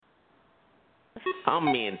I'm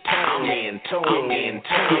in tune.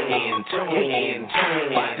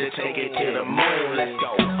 About to take it to the moon. Let's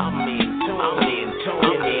go. I'm in tune.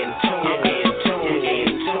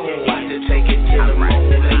 About to take it to the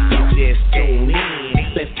moon. Let's just tune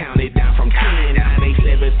in. Let's count it down from 10. 9, 8,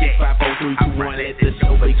 7, 6, 5, 4, 3, 2, 1. Let the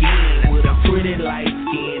show begin. With a pretty light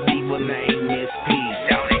skin diva named Ms.P.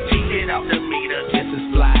 Shout it, keep it off the meter. Just as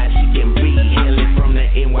fly as she can be. Hailing from the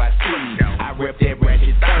NYC. I rep that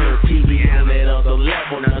ratchet third. TV on that other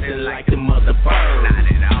level. Nothing like the mother bird.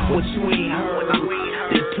 What you ain't heard,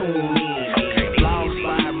 then tune in.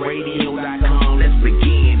 Blogspiradio.com, let's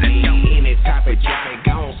begin. Any topic, y'all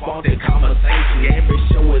gon' spark the conversation. Every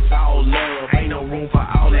show is all love, ain't no room for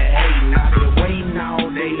all that hating. I've been waiting all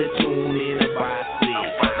day to tune in about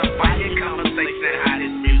this. Fire conversation,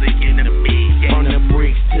 hottest music in the mix. From the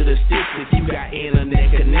bricks to the sticks, if you got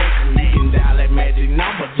internet connection, you can dial that magic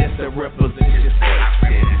number just to represent your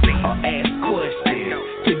section. Or ask questions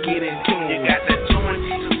to get in tune. You got that joint,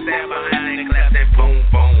 you stand behind and clap that boom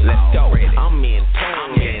boom. Let's go. I'm in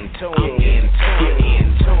tune.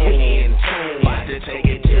 About to take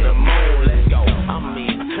it to the moon. Let's go. I'm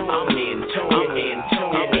in tune. About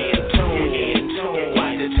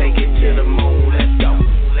to take it to the moon. Let's go.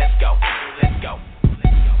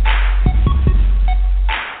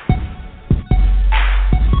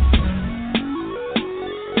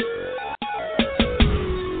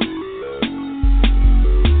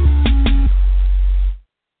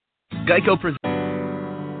 Geico presents.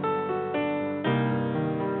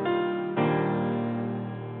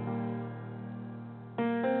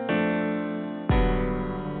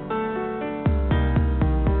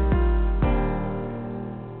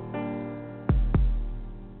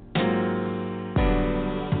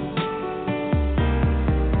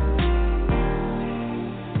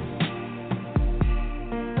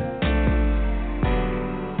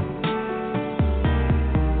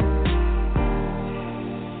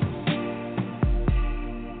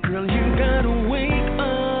 Girl, you gotta wake up,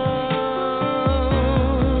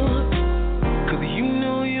 'cause you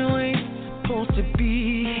know you ain't supposed to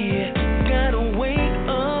be here. Gotta wake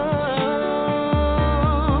up,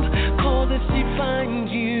 'cause if she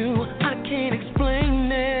finds you, I can't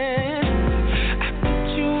explain it. I put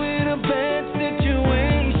you in a bad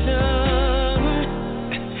situation,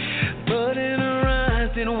 but in her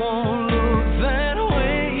eyes it won't look that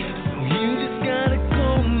way. You just gotta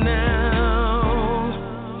go now.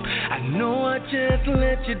 I know I just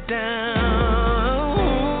let you down.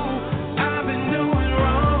 I've been doing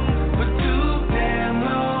wrong for too damn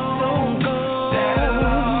long. Don't go that I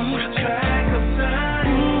lost track of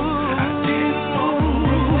time. I didn't want to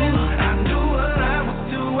ruin. I knew what I was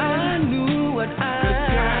doing. I knew what I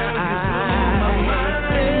my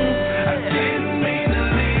mind. I didn't mean to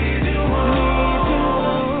lead you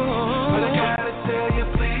on, but I gotta tell you,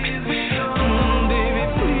 please be gone, baby,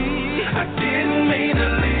 please. I didn't mean to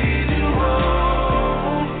lead you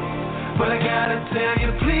on, but I gotta tell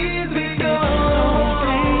you, please be gone. It's so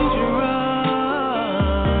dangerous,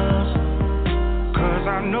 'cause I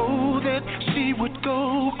know that she would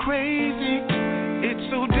go crazy. It's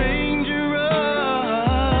so dangerous.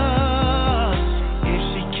 If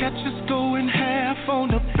she catches going half on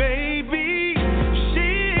the baby,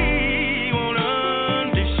 she won't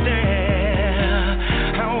understand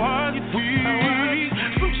how hard it feels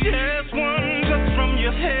from just one touch from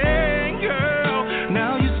your hand, girl.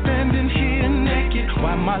 Now you're standing here naked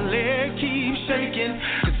while my leg keeps shaking,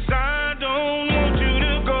 'cause I don't want you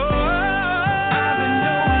to go. I've been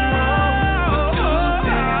doing wrong for too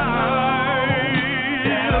damn long,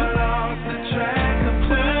 that I lost the track of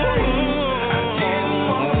time. I didn't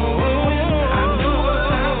want to ruin. I knew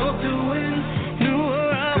what I was doing.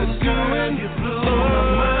 'Cause girl, you blew my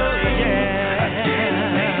mind. I didn't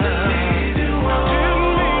mean to lead you on,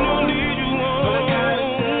 but I gotta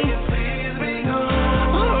tell you, please be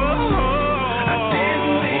gone. I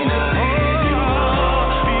didn't mean to lead you on,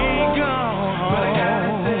 but I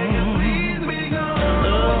gotta tell you, please be gone.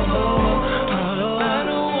 I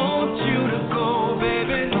don't want you to go,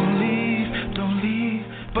 baby. Don't leave,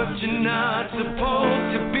 but you're not supposed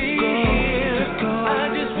to be here. I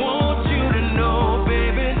just want you to know,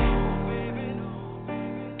 baby.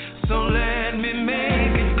 So let me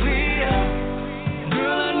make it clear,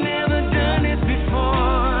 girl, I've never done this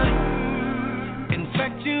before. In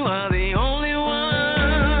fact, you are the only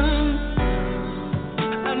one.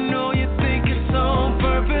 I know you think it's on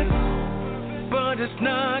purpose, but it's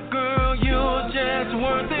not, girl. You're just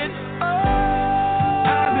worth it.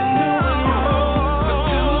 I've been doing wrong for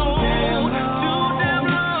too damn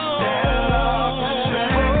long, that I lost the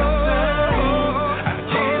track of time. I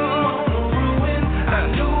didn't want to ruin. I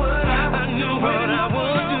knew what I was doing.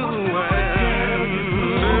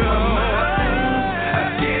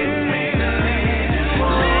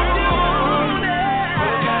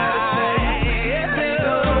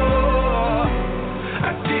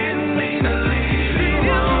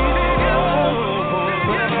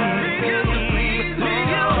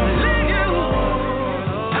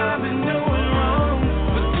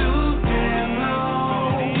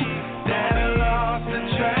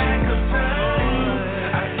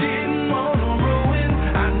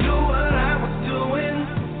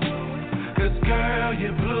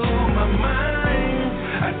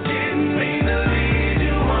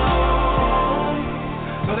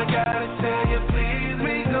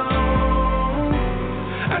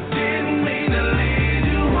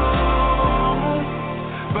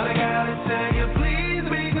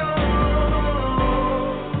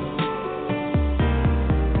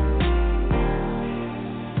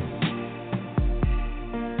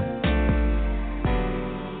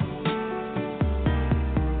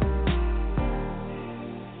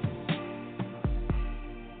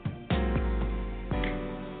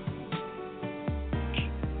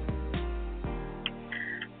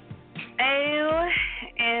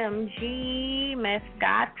 OMG, Miss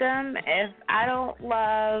Gotham. If I don't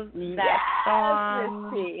love that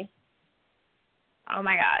song, Ms.P. Oh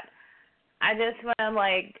my God, I just want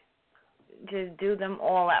to just do them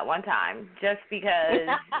all at one time, just because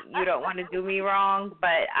you don't want to do me wrong,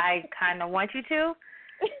 but I kind of want you to.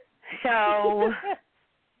 So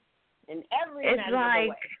in every it's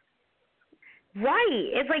way. Right.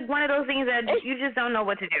 It's like one of those things that you just don't know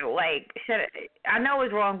what to do. I know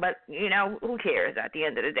it's wrong, but, who cares at the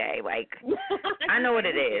end of the day? I know what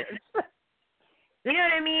it is. You know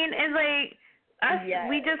what I mean? It's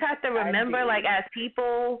we just have to remember, as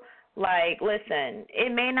people, listen,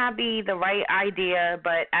 it may not be the right idea,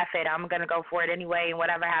 but F it, I'm going to go for it anyway, and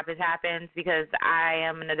whatever happens, happens, because I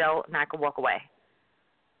am an adult and I can walk away.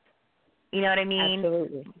 You know what I mean?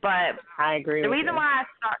 Absolutely. But I agree the with reason you. why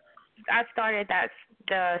I started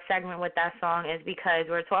the segment with that song is because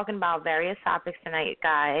we're talking about various topics tonight,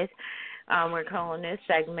 guys. We're calling this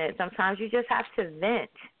segment, Sometimes You Just Have to Vent,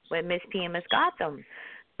 with Ms. P and Ms. Gotham.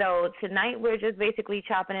 So tonight we're just basically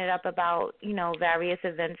chopping it up about, various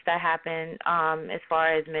events that happen as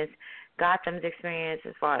far as Ms. Gotham's experience,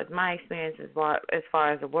 as far as my experience, as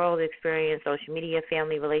far as the world experience, social media,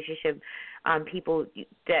 family, relationship, people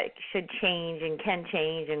that should change and can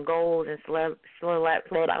change, and goals and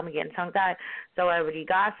I'm getting tongue-tied, celebrity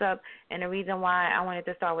gossip. And the reason why I wanted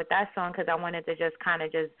to start with that song, because I wanted to just kind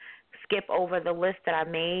of just skip over the list that I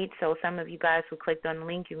made. So some of you guys who clicked on the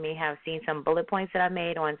link, you may have seen some bullet points that I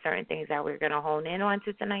made on certain things that we're going to hone in on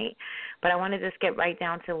to tonight. But I wanted to skip right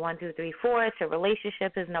down to 1, 2, 3, 4. So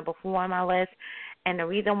relationship is number 4 on my list. And the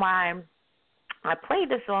reason why I played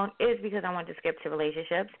this song is because I wanted to skip to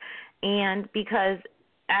relationships, and because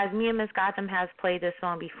as me and Ms. Gotham has played this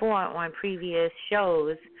song before on previous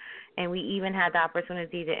shows, and we even had the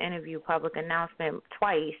opportunity to interview Public Announcement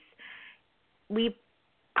twice,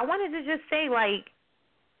 I wanted to just say,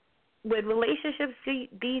 with relationships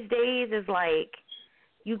these days is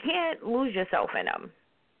you can't lose yourself in them.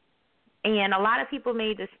 And a lot of people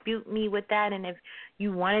may dispute me with that, and if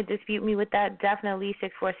you want to dispute me with that, definitely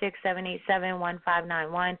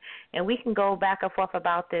 646-787-1591, and we can go back and forth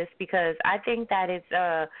about this, because I think that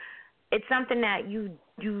it's something that you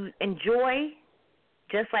enjoy,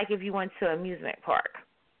 just like if you went to an amusement park,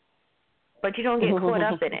 but you don't get caught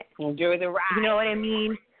up in it. Enjoy the ride. You know what I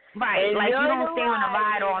mean? Right. You don't stay on the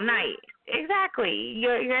ride all night. Exactly.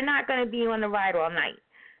 You're not going to be on the ride all night.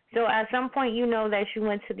 So at some point, that you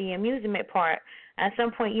went to the amusement park. At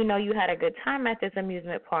some point, you had a good time at this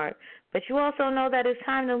amusement park. But you also know that it's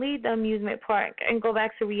time to leave the amusement park and go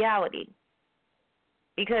back to reality.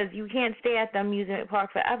 Because you can't stay at the amusement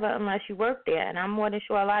park forever unless you work there. And I'm more than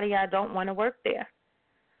sure a lot of y'all don't want to work there.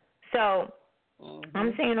 So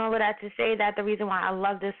I'm saying all of that to say that the reason why I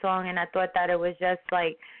love this song, and I thought that it was just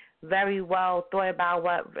very well thought about,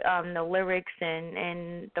 what the lyrics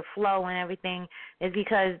and the flow and everything, is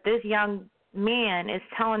because this young man is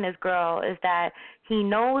telling this girl is that he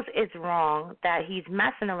knows it's wrong, that he's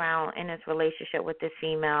messing around in his relationship with this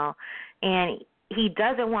female, and he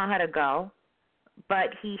doesn't want her to go,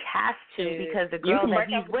 but he has to, because the girl that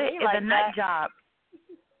he's with is a nut job.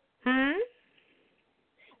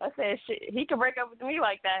 I said, he can break up with me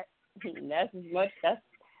like that.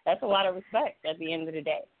 That's a lot of respect at the end of the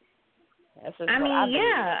day.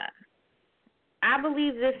 I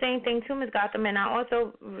believe the same thing too, Ms. Gotham, and I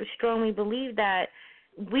also strongly believe that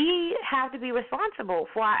we have to be responsible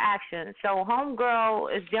for our actions. So homegirl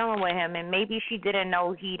is dealing with him, and maybe she didn't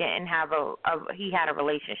know he didn't have he had a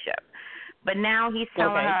relationship, but now he's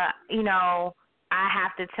telling her, I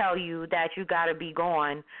have to tell you that you got to be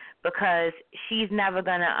gone, because she's never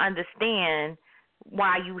gonna understand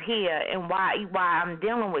why you here and why I'm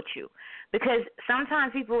dealing with you. Because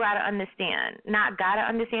sometimes people not gotta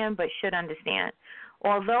understand, but should understand.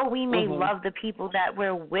 Although we may love the people that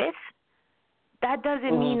we're with, that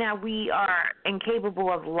doesn't mean that we are incapable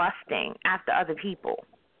of lusting after other people.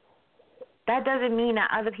 That doesn't mean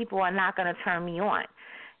that other people are not going to turn me on.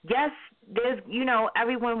 Yes, there's,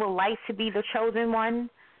 everyone would like to be the chosen one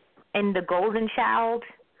and the golden child,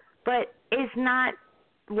 but it's not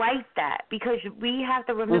like that, because we have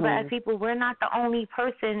to remember as people, we're not the only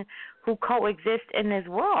person who coexist in this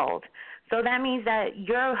world. So that means that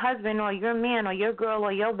your husband or your man or your girl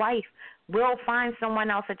or your wife will find someone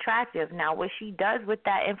else attractive. Now, what she does with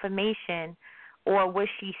that information, or what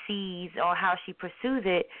she sees, or how she pursues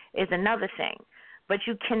it, is another thing. But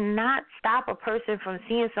you cannot stop a person from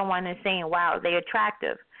seeing someone and saying, wow, they're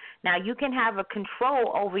attractive. Now, you can have a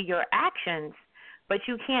control over your actions, but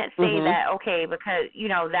you can't say that, okay, because,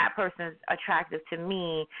 that person's attractive to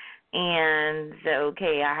me, and,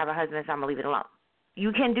 okay, I have a husband, so I'm going to leave it alone.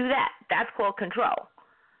 You can do that. That's called control.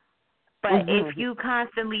 But if you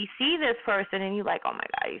constantly see this person and you're like, oh, my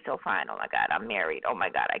God, he's so fine. Oh, my God, I'm married. Oh, my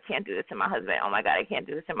God, I can't do this to my husband. Oh, my God, I can't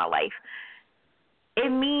do this in my life. It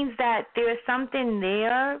means that there's something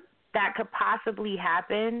there that could possibly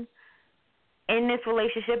happen in this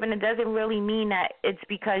relationship, and it doesn't really mean that it's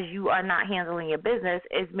because you are not handling your business.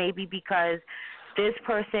 It's maybe because this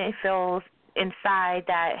person feels inside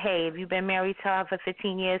that, hey, if you've been married to her for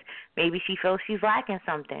 15 years, maybe she feels she's lacking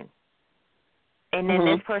something. And then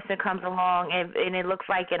this person comes along, and it looks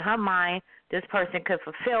like in her mind this person could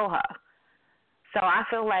fulfill her. So I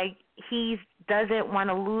feel like he doesn't want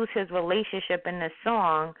to lose his relationship in this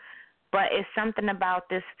song, but it's something about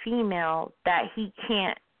this female that he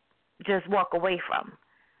can't just walk away from.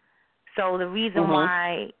 So the reason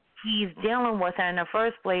why he's dealing with her in the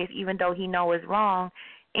first place, even though he knows it's wrong,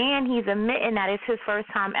 and he's admitting that it's his first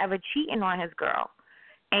time ever cheating on his girl,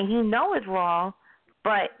 and he knows it's wrong,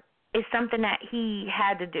 but it's something that he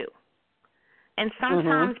had to do. And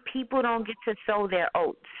sometimes people don't get to sow their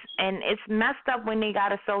oats. And it's messed up when they got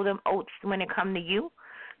to sow them oats when it come to you,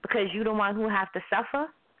 because you're the one who has to suffer.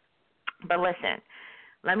 But listen,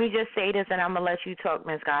 let me just say this, and I'm going to let you talk,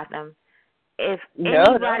 Ms. Gotham. If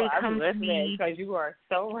anybody comes to me, because you are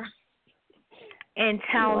so right, and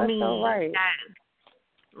tell me so right.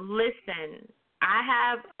 that, listen, I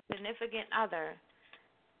have a significant other,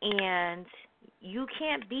 and you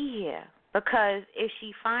can't be here, because if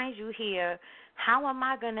she finds you here, how am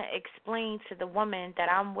I going to explain to the woman that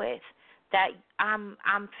I'm with that I'm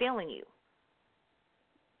feeling you?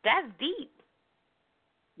 That's deep.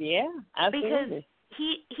 Yeah, absolutely.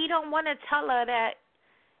 Because he don't want to tell her that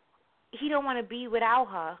he don't want to be without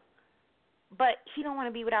her, but he don't want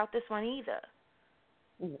to be without this one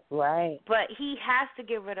either. Right. But he has to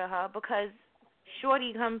get rid of her because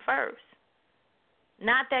Shorty come first.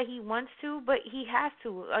 Not that he wants to, but he has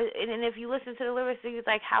to. And if you listen to the lyrics, he's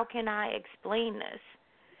like, how can I explain this?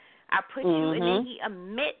 I put you, and then he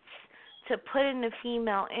admits to putting the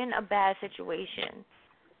female in a bad situation.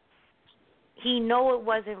 He know it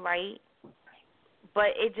wasn't right, but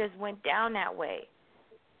it just went down that way.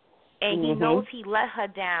 And he knows he let her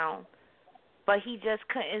down, but he just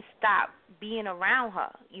couldn't stop being around her.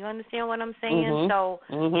 You understand what I'm saying? So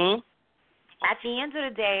at the end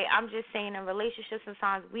of the day, I'm just saying in relationships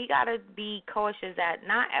sometimes we got to be cautious that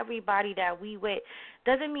not everybody that we with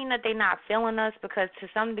doesn't mean that they're not feeling us, because to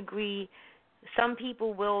some degree, some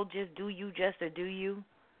people will just do you just to do you.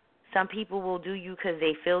 Some people will do you because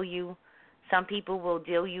they feel you. Some people will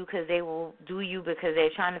deal you because they will do you because they're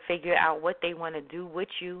trying to figure out what they want to do with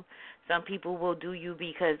you. Some people will do you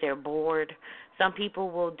because they're bored. Some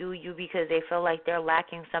people will do you because they feel like they're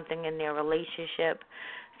lacking something in their relationship.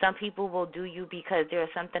 Some people will do you because there's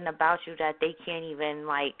something about you that they can't even,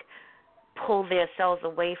 like, pull themselves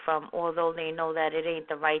away from, although they know that it ain't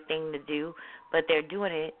the right thing to do, but they're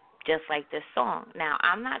doing it just like this song. Now,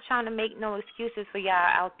 I'm not trying to make no excuses for y'all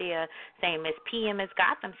out there saying Ms.P and Ms.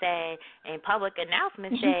 Gotham said and public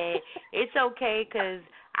announcement said it's okay because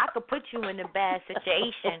I could put you in a bad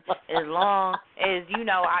situation as long as, you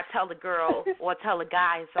know, I tell the girl or tell the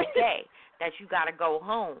guy it's okay that you got to go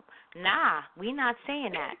home. Nah, we're not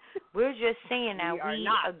saying that. We're just saying that we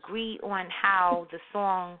agree on how the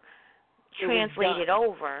song translated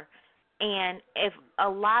over. And if a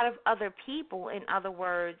lot of other people, in other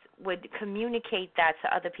words, would communicate that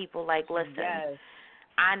to other people, like, listen,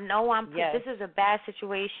 I know this is a bad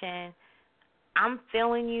situation. I'm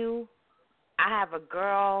feeling you. I have a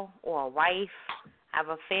girl or a wife. I have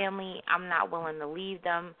a family. I'm not willing to leave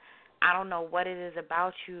them. I don't know what it is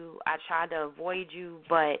about you. I tried to avoid you,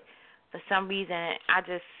 but for some reason I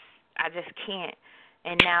just can't.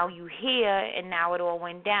 And now you here, and now it all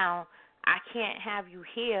went down. I can't have you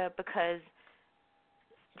here because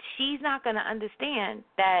she's not going to understand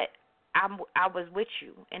that I was with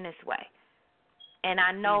you in this way. And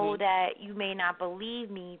I know that you may not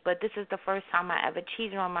believe me, but this is the first time I ever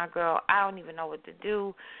cheated on my girl. I don't even know what to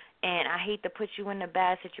do, and I hate to put you in a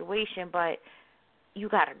bad situation, but you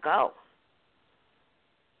got to go.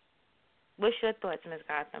 What's your thoughts, Ms.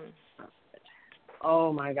 Gotham?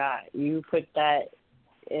 Oh, my God. You put that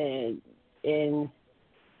in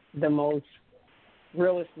the most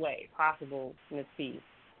realest way possible, Ms.P.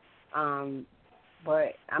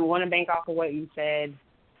 But I'm going to bank off of what you said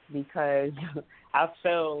because I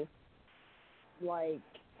feel like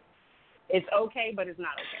it's okay, but it's not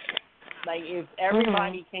okay. Like, if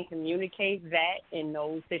everybody can communicate that in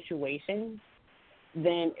those situations,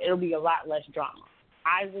 then it'll be a lot less drama.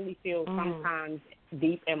 I really feel sometimes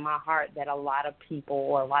deep in my heart that a lot of people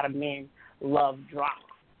or a lot of men love drama.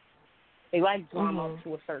 They like drama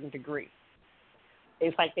to a certain degree.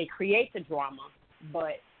 It's like they create the drama,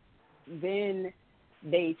 but then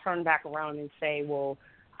they turn back around and say, well,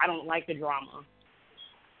 I don't like the drama.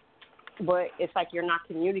 But it's like you're not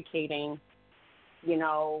communicating,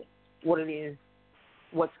 what it is,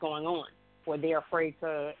 what's going on. Or they're afraid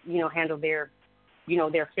to, handle their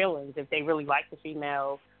feelings if they really like the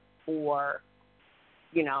female or,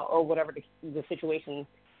 or whatever the situation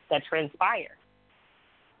that transpires.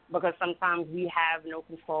 Because sometimes we have no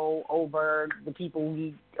control over the people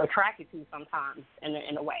we attracted to sometimes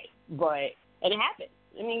in a way. And it happens.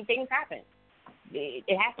 I mean, things happen.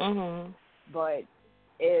 It happens. Mm-hmm. But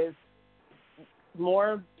if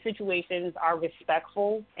more situations are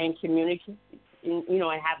respectful and communicate, and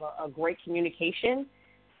have a great communication,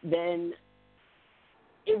 then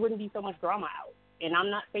it wouldn't be so much drama out. And I'm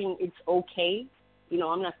not saying it's okay.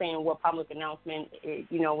 I'm not saying what public announcement,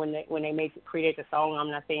 when they create the song, I'm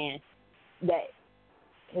not saying that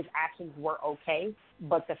his actions were okay.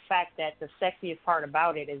 But the fact that the sexiest part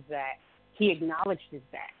about it is that he acknowledged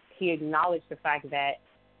that. He acknowledged the fact that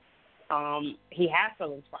he has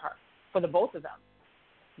feelings for the both of them,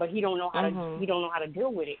 but he don't know how to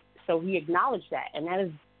deal with it. So he acknowledged that, and that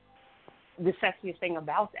is the sexiest thing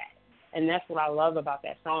about that. And that's what I love about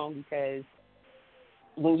that song, because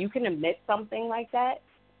when you can admit something like that,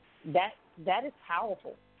 that is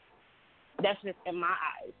powerful. That's just in my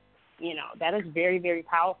eyes. That is very, very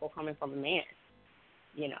powerful coming from a man.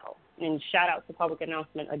 And shout out to Public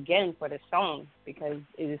Announcement again for this song, because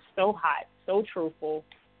it is so hot, so truthful,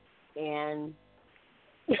 and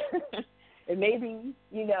it may be,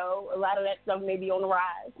 a lot of that stuff may be on the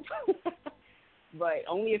rise, but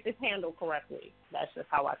only if it's handled correctly. That's just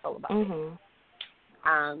how I feel about it.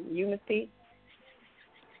 You, Ms.P?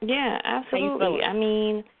 Yeah, absolutely. I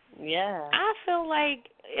mean, yeah. I feel like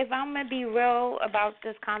if I'm going to be real about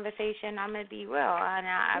this conversation, I'm going to be real. And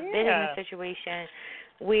I've been in a situation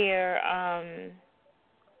where, I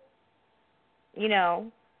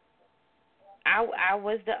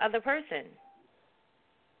was the other person.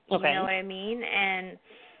 Okay. You know what I mean? And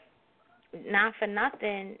not for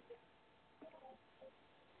nothing,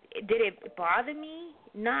 did it bother me?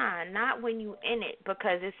 Nah, not when you in it,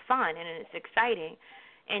 because it's fun and it's exciting.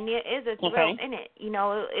 And there is a thrill in it.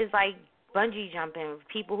 It's like bungee jumping,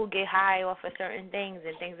 people who get high off of certain things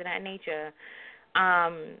and things of that nature.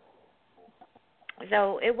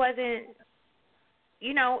 So it wasn't,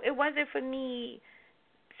 it wasn't for me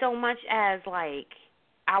so much as like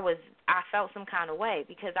I felt some kind of way,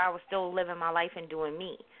 because I was still living my life and doing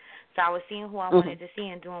me. So I was seeing who I wanted to see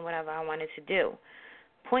and doing whatever I wanted to do.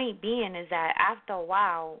 Point being is that after a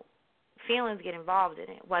while, feelings get involved in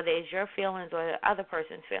it, whether it's your feelings or the other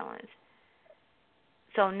person's feelings.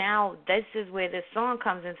 So now this is where this song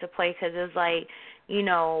comes into play, because it's like,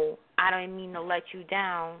 I don't mean to let you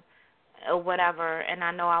down or whatever, and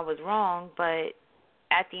I know I was wrong, but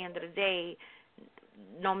at the end of the day,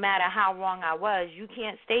 no matter how wrong I was, you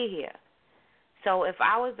can't stay here. So if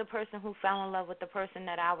I was the person who fell in love with the person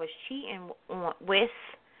that I was cheating with,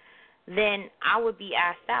 then I would be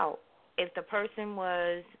asked out. If the person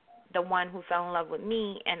was the one who fell in love with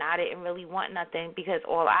me and I didn't really want nothing, because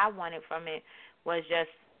all I wanted from it was just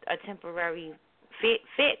a temporary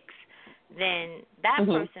fix, then that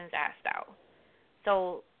person's asked out.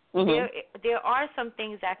 So there are some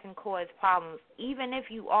things that can cause problems, even if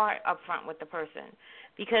you are upfront with the person,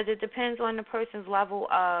 because it depends on the person's level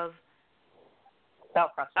of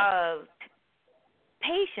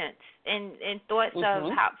patience and thoughts of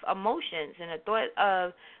emotions and the thought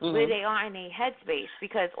of where they are in their headspace.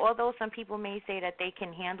 Because although some people may say that they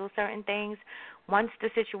can handle certain things, once the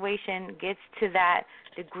situation gets to that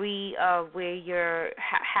degree of where you're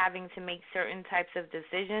having to make certain types of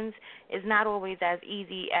decisions, it's not always as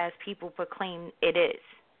easy as people proclaim it is.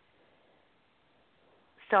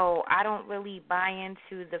 So I don't really buy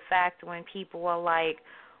into the fact when people are like,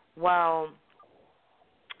 well,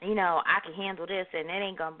 I can handle this and it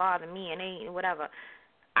ain't going to bother me and it ain't whatever.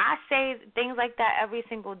 I say things like that every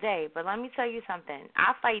single day, but let me tell you something.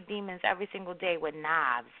 I fight demons every single day with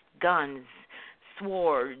knives, guns,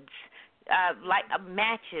 swords,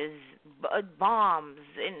 matches, bombs,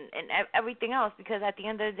 and everything else, because at the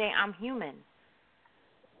end of the day, I'm human.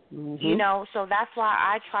 So that's why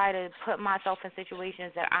I try to put myself in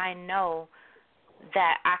situations that I know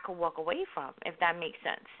that I could walk away from, if that makes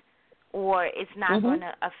sense, or it's not going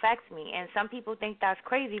to affect me. And some people think that's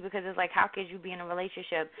crazy, because it's like, how could you be in a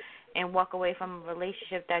relationship and walk away from a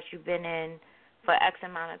relationship that you've been in for X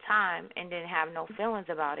amount of time and then have no feelings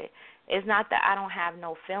about it? It's not that I don't have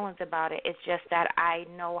no feelings about it. It's just that I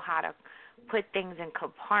know how to put things in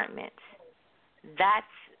compartments. That's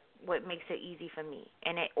what makes it easy for me.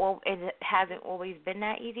 And it hasn't always been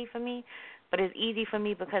that easy for me, but it's easy for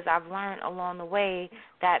me because I've learned along the way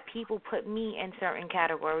that people put me in certain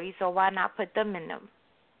categories, so why not put them in them?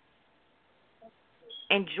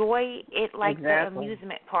 Enjoy it like the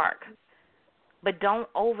amusement park, but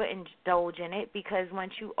don't overindulge in it, because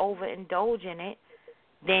once you overindulge in it,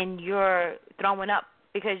 then you're throwing up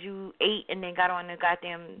because you ate and then got on the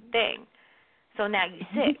goddamn thing. So now you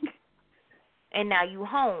sick. And now you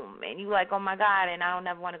home, and you like, oh, my God, and I don't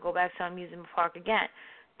ever want to go back to an amusement park again.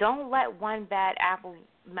 Don't let one bad apple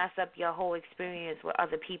mess up your whole experience with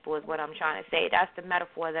other people is what I'm trying to say. That's the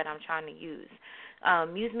metaphor that I'm trying to use.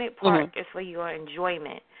 Amusement park is for your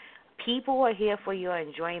enjoyment. People are here for your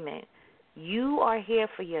enjoyment. You are here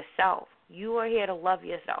for yourself. You are here to love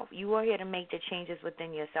yourself. You are here to make the changes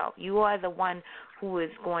within yourself. You are the one who is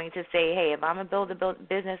going to say, hey, if I'm going to build a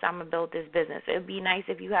business, I'm going to build this business. It would be nice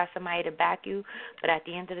if you have somebody to back you, but at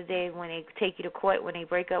the end of the day, when they take you to court, when they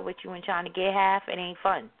break up with you and trying to get half, it ain't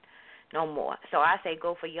fun no more. So I say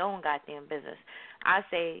go for your own goddamn business. I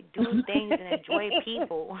say do things and enjoy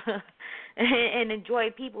people and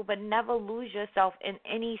enjoy people, but never lose yourself in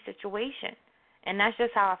any situation. And that's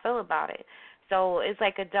just how I feel about it. So it's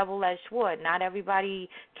like a double-edged sword. Not everybody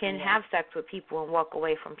can have sex with people and walk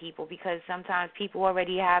away from people, because sometimes people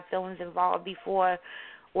already have feelings involved before,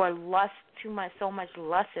 or lust so much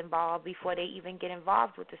lust involved before they even get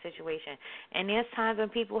involved with the situation. And there's times when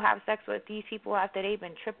people have sex with these people after they've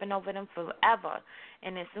been tripping over them forever.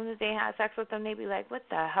 And as soon as they have sex with them, they be like, what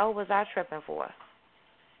the hell was I tripping for?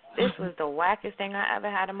 This was the wackest thing I ever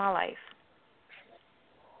had in my life.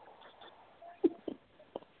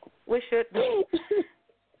 What's your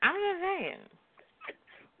I'm just saying.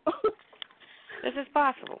 This is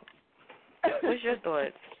possible. What's your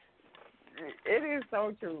thoughts? It is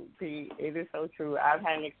so true, P. It is so true. I've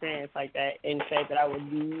had an experience like that and said that I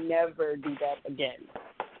would never do that again.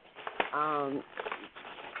 I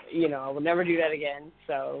would never do that again.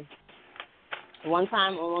 So one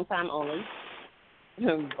time only.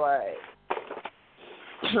 But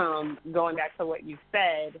going back to what you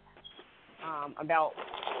said about,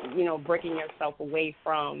 breaking yourself away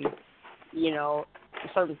from,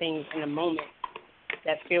 certain things in the moment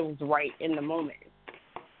that feels right in the moment.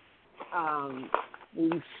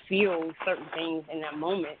 When you feel certain things in that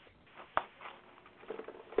moment,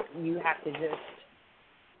 you have to just,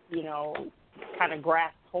 kind of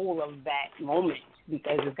grasp hold of that moment,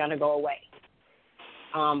 because it's going to go away.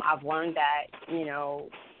 I've learned that,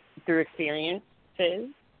 through experiences,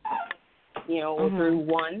 or through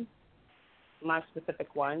my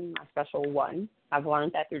specific one, my special one. I've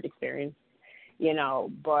learned that through experience,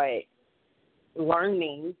 but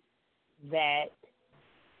learning that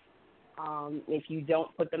if you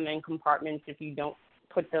don't put them in compartments, if you don't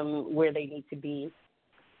put them where they need to be,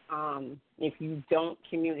 if you don't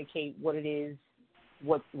communicate what it is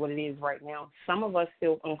right now. Some of us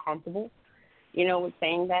feel uncomfortable, with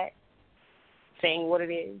saying what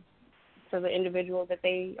it is to the individual that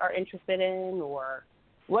they are interested in, or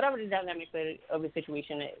whatever the dynamic of the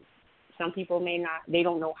situation is. Some people they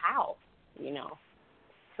don't know how,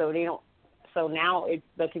 so they don't. So now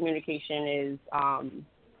the communication is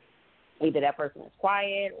either that person is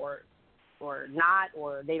quiet or not,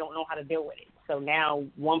 or they don't know how to deal with it. So now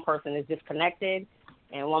one person is disconnected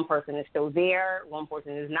and one person is still there, one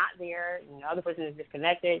person is not there, and the other person is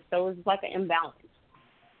disconnected. So it's like an imbalance.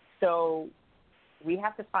 So we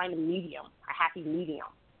have to find a happy medium,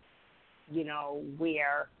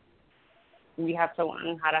 where we have to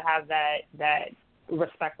learn how to have that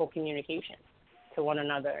respectful communication to one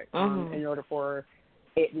another in order for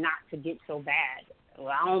it not to get so bad. Well,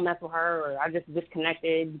 I don't mess with her, or I just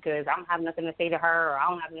disconnected because I don't have nothing to say to her, or I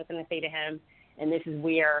don't have nothing to say to him. And this is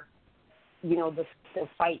where, the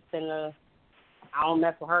fights and the I don't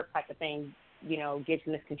mess with her type of thing, gets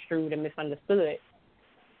misconstrued and misunderstood,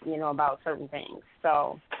 about certain things.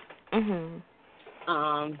 So,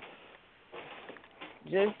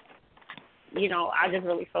 just, I just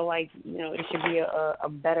really feel like, it should be a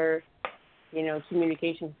better,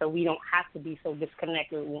 communication, so we don't have to be so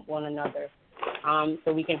disconnected with one another.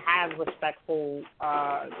 So we can have respectful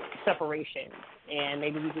separation, and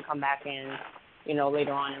maybe we can come back and,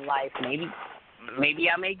 later on in life, maybe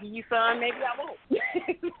I may give you some, maybe I won't.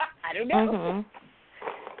 I don't know.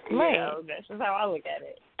 That's just how I look at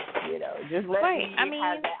it. Just let me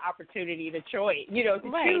have that opportunity to choose, to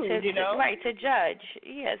choose, to judge.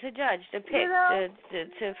 Yeah, to judge, to pick,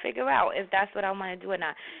 to figure out if that's what I want to do or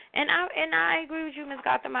not. And I agree with you, Ms.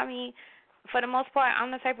 Gotham. I mean, for the most part, I'm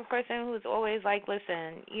the type of person who's always like,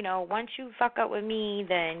 listen, once you fuck up with me,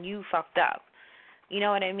 then you fucked up. You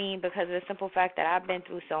know what I mean? Because of the simple fact that I've been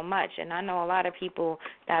through so much, and I know a lot of people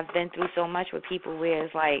that have been through so much with people where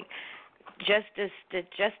it's like just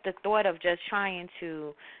the thought of just trying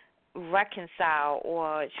to reconcile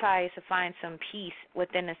or try to find some peace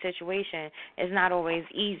within a situation is not always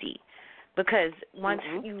easy. Because once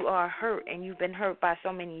you are hurt and you've been hurt by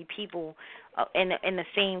so many people in the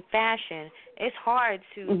same fashion, it's hard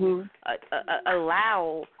to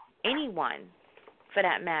allow anyone, for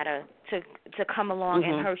that matter, to come along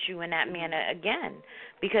and hurt you in that manner again.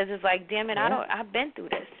 Because it's like, damn it, I've been through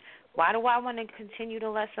this. Why do I want to continue to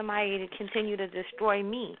let somebody to continue to destroy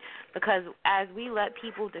me? Because as we let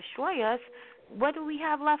people destroy us, what do we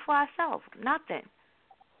have left for ourselves? Nothing.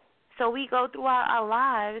 So we go through our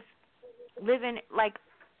lives living like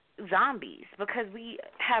zombies because we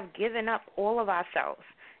have given up all of ourselves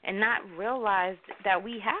and not realized that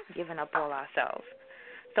we have given up all ourselves.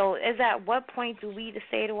 So is at what point do we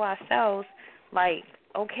say to ourselves, like,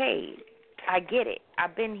 okay, I get it.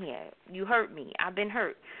 I've been here. You hurt me. I've been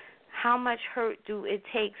hurt. How much hurt do it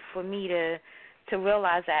take for me to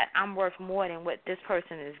realize that I'm worth more than what this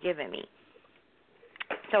person is giving me?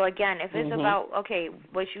 So, again, if it's about, okay,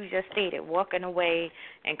 what you just stated, walking away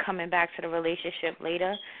and coming back to the relationship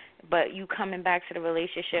later, but you coming back to the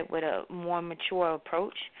relationship with a more mature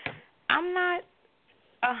approach, I'm not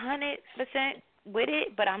 100% with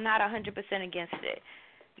it, but I'm not 100% against it.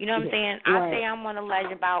 You know what I'm saying? I say I'm on a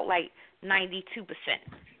ledge about, like, 92%.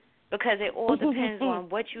 Because it all depends on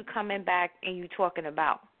what you coming back and you talking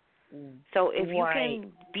about. So if you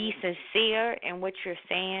can be sincere in what you're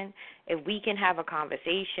saying, if we can have a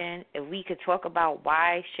conversation, if we could talk about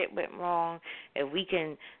why shit went wrong, if we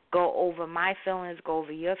can go over my feelings, go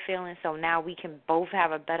over your feelings, so now we can both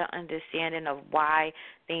have a better understanding of why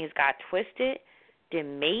things got twisted,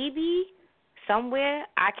 then maybe somewhere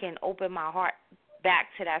I can open my heart back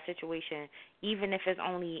to that situation, even if it's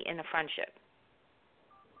only in a friendship.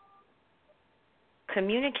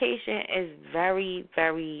 Communication is very,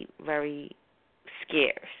 very, very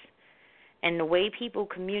scarce. And the way people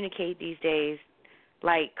communicate these days,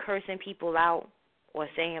 like cursing people out or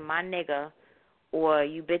saying my nigga or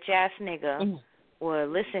you bitch-ass nigga or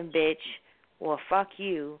listen, bitch, or fuck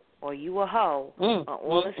you or you a hoe or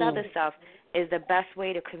all this other stuff is the best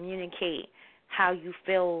way to communicate how you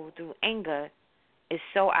feel through anger is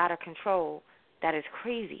so out of control that it's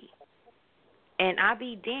crazy. And I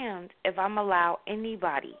be damned if I'm allow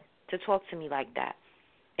anybody to talk to me like that.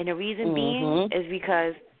 And the reason being is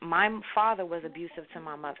because my father was abusive to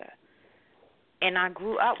my mother. And I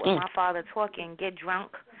grew up with my father talking, get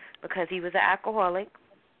drunk, because he was an alcoholic.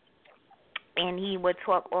 And he would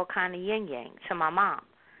talk all kind of yin-yang to my mom.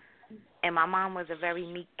 And my mom was a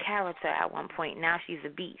very meek character at one point. Now she's a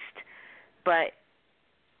beast. But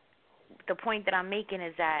the point that I'm making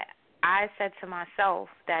is that I said to myself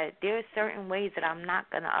that there are certain ways that I'm not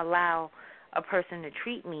going to allow a person to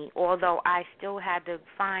treat me, although I still had to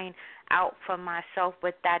find out for myself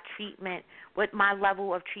what that treatment, what my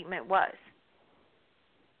level of treatment was.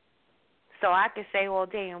 So I could say all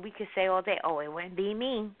day, and we could say all day, oh, it wouldn't be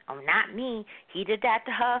me. Oh, not me. He did that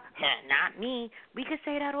to her. Not me. We could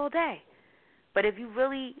say that all day. But if you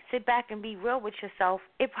really sit back and be real with yourself,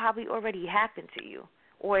 it probably already happened to you,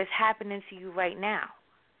 or it's happening to you right now.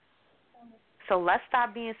 So let's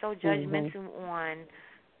stop being so judgmental on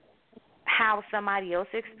how somebody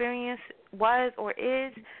else's experience was or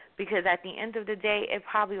is, because at the end of the day, it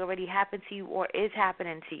probably already happened to you or is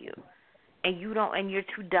happening to you, and you're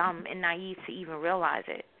too dumb and naive to even realize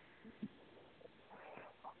it.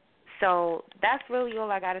 So that's really all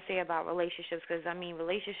I got to say about relationships, because, I mean,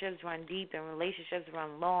 relationships run deep and relationships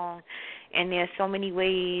run long, and there's so many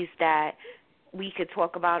ways that we could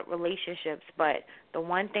talk about relationships, but the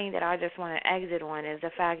one thing that I just want to exit on is the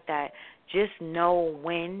fact that just know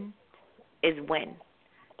when is when.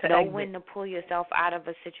 Know when to pull yourself out of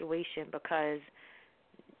a situation, because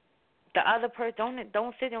the other person,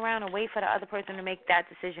 don't sit around and wait for the other person to make that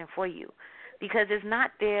decision for you, because it's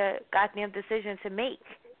not their goddamn decision to make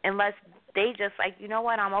unless they just like, you know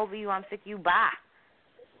what, I'm over you, I'm sick of you, bye.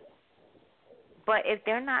 But if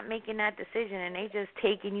they're not making that decision and they just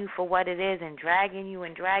taking you for what it is and dragging you,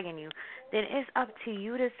 then it's up to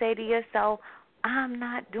you to say to yourself, I'm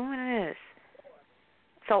not doing this.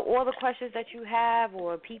 So all the questions that you have,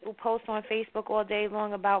 or people post on Facebook all day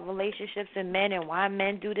long about relationships and men and why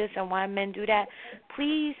men do this and why men do that,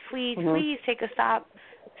 please take a stop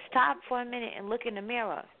for a minute and look in the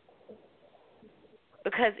mirror.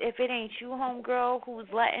 Because if it ain't you, homegirl, who's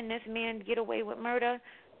letting this man get away with murder,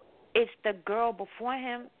 it's the girl before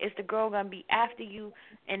him. It's the girl going to be after you,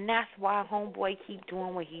 and that's why homeboy keep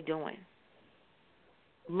doing what he doing.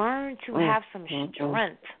 Learn to have some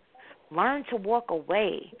strength. Learn to walk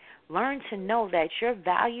away. Learn to know that your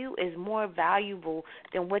value is more valuable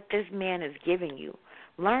than what this man is giving you.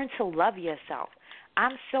 Learn to love yourself.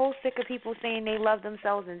 I'm so sick of people saying they love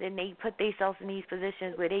themselves and then they put themselves in these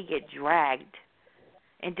positions where they get dragged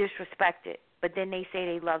and disrespected, but then they say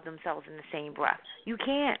they love themselves in the same breath. You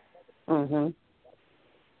can't.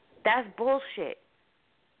 That's bullshit.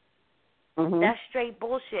 That's straight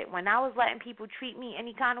bullshit. When I was letting people treat me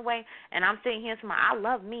any kind of way, and I'm sitting here saying, I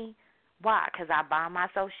love me. Why? Because I buy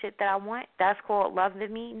myself shit that I want? That's called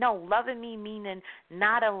loving me? No, loving me meaning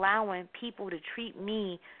not allowing people to treat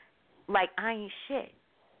me like I ain't shit.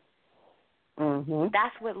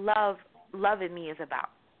 That's what loving me is about.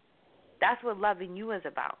 That's what loving you is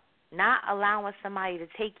about. Not allowing somebody to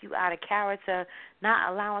take you out of character,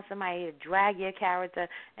 not allowing somebody to drag your character,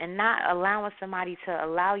 and not allowing somebody to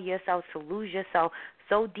allow yourself to lose yourself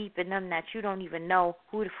so deep in them that you don't even know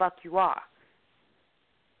who the fuck you are.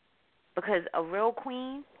 Because a real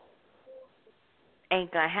queen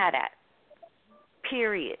ain't going to have that.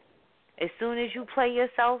 Period. As soon as you play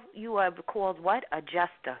yourself, you are called what? A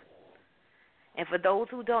jester. And for those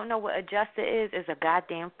who don't know what a jester is a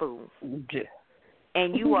goddamn fool.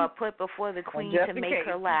 And you are put before the queen to make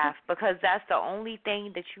her laugh because that's the only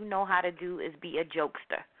thing that you know how to do is be a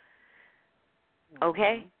jokester.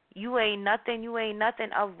 Okay? You ain't nothing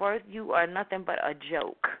of worth. You are nothing but a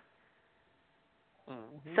joke.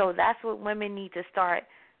 So that's what women need to start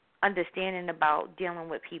understanding about dealing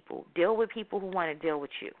with people. Deal with people who want to deal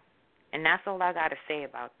with you. And that's all I got to say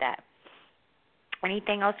about that.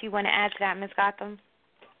 Anything else you want to add to that, Ms. Gotham?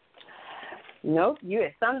 Nope, you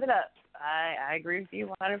have summed it up. I agree with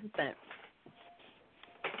you 100%.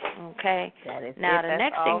 Okay. That is now it. the That's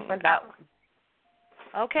next all thing for that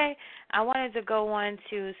one. Okay. I wanted to go on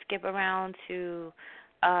to skip around to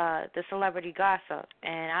the celebrity gossip.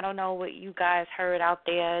 And I don't know what you guys heard out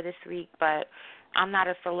there this week, but I'm not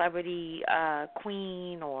a celebrity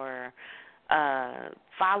queen or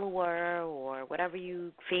follower or whatever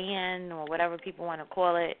you fan or whatever people want to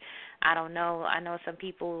call it. I don't know. I know some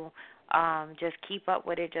people just keep up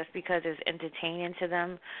with it just because it's entertaining to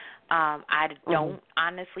them. I don't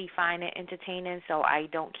honestly find it entertaining, so I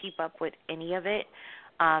don't keep up with any of it.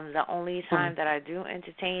 The only time that I do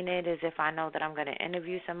entertain it is if I know that I'm going to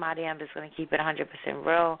interview somebody. I'm just going to keep it 100%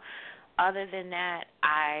 real. Other than that,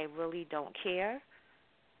 I really don't care.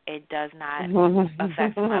 It does not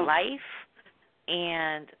affect my life.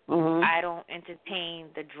 And I don't entertain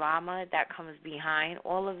the drama that comes behind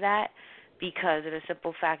all of that because of the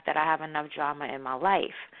simple fact that I have enough drama in my life.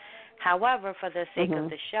 However, for the sake of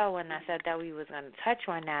the show, and I said that we was going to touch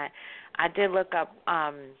on that, I did look up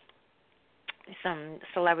some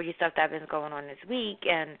celebrity stuff that's been going on this week,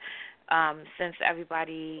 and since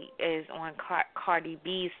everybody is on Cardi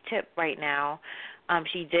B's tip right now,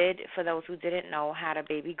 she did, for those who didn't know, had a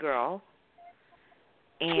baby girl,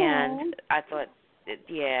 and I thought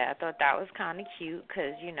that was kind of cute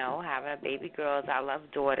because, you know, having a baby girls, I love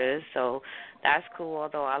daughters, so that's cool,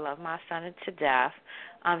 although I love my son to death.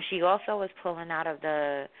 She also was pulling out of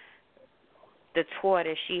the tour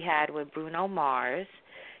that she had with Bruno Mars.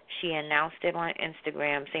 She announced it on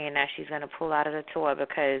Instagram saying that she's going to pull out of the tour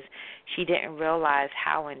because she didn't realize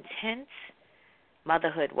how intense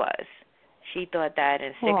motherhood was. She thought that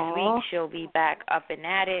in 6 weeks she'll be back up and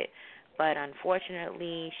at it, but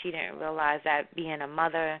unfortunately she didn't realize that being a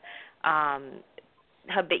mother,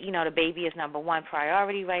 the baby is number one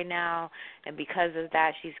priority right now, and because of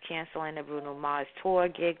that she's canceling the Bruno Mars tour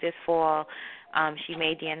gig this fall. She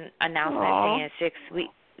made the announcement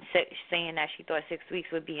saying that she thought 6 weeks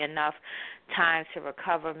would be enough time to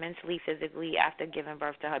recover mentally, physically after giving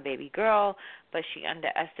birth to her baby girl, but she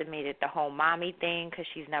underestimated the whole mommy thing because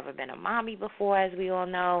she's never been a mommy before, as we all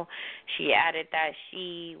know. She added that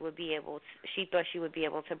she thought she would be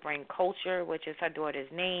able to bring Culture, which is her daughter's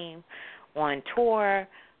name, on tour,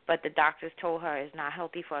 but the doctors told her it's not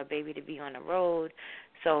healthy for a baby to be on the road,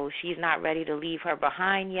 so she's not ready to leave her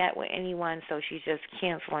behind yet with anyone, so she's just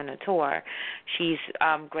canceling the tour. She's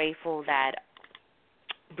grateful that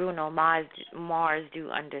Bruno Mars do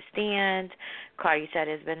understand. Cardi said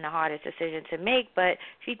it's been the hardest decision to make, but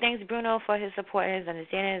she thanks Bruno for his support and his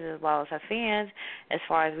understanding as well as her fans. As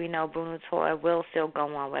far as we know, Bruno's tour will still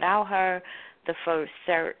go on without her. The first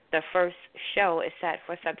show is set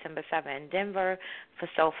for September 7th in Denver.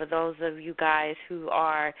 So for those of you guys who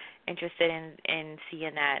are interested in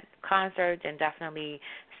seeing that concert, then definitely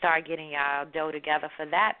start getting y'all dough together for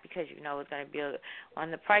that because you know it's going to be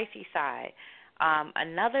on the pricey side.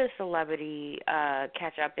 Another celebrity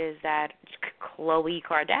catch-up is that Khloe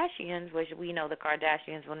Kardashian, which we know the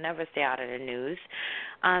Kardashians will never stay out of the news,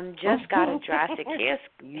 just got a drastic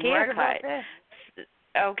haircut.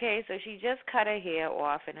 Okay, so she just cut her hair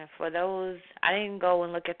off, and for those, I didn't go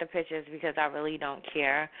and look at the pictures because I really don't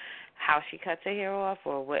care how she cuts her hair off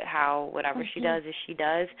or whatever she does is she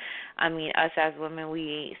does. I mean, us as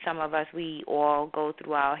women, some of us all go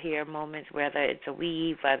through our hair moments, whether it's a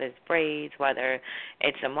weave, whether it's braids, whether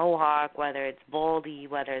it's a mohawk, whether it's baldy,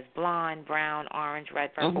 whether it's blonde, brown, orange,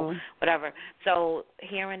 red, purple, whatever. So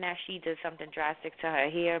hearing that she did something drastic to her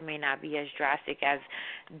hair may not be as drastic as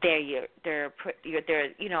they're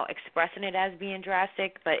expressing it as being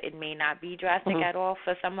drastic, but it may not be drastic at all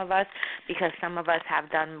for some of us because some of us have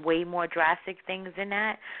done way more drastic things than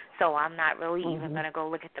that. So I'm not really even going to go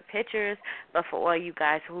look at the pictures. But for all you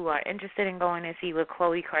guys who are interested in going to see what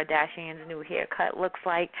Khloe Kardashian's new haircut looks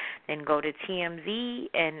like, then go to TMZ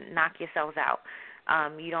and knock yourselves out.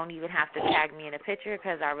 You don't even have to tag me in a picture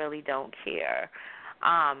because I really don't care.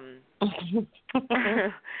 And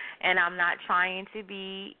I'm not trying to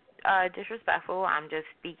be disrespectful. I'm just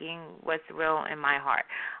speaking what's real in my heart.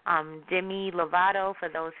 Demi Lovato, for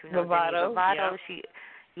those who know Demi Lovato,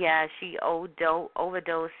 she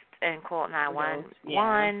overdosed and called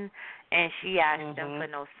 911, and she asked them for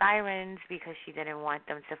no sirens because she didn't want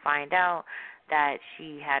them to find out that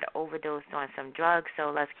she had overdosed on some drugs.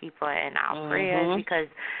 So let's keep her in our prayers because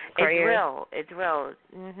it's real. It's real.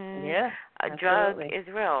 Yeah, a drug is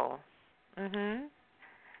real. And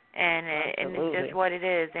it's just what it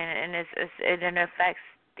is, and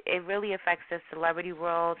it really affects the celebrity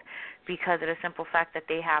world because of the simple fact that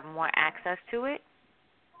they have more access to it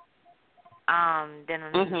than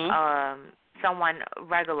someone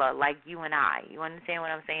regular like you and I. You understand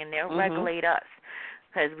what I'm saying? They'll regulate us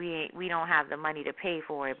because we don't have the money to pay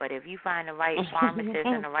for it. But if you find the right pharmacist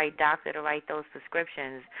and the right doctor to write those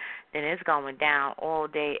prescriptions, then it's going down all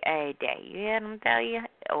day, every day. You hear them tell you?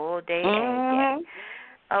 All day, every day.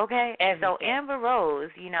 Okay, so Amber Rose,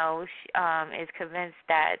 is convinced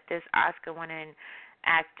that this Oscar-winning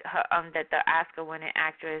that the Oscar-winning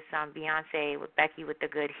actress Beyonce with Becky with the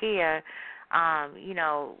good hair,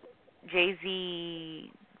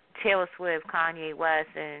 Jay-Z, Taylor Swift, Kanye West,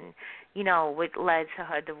 and what led to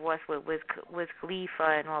her divorce with Khalifa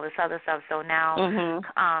and all this other stuff. So now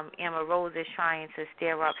Amber Rose is trying to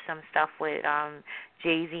stir up some stuff with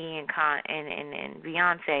Jay-Z and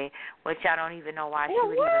Beyonce, which I don't even know why she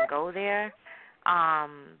would even go there.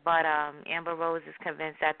 But Amber Rose is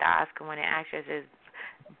convinced that the Oscar-winning actress is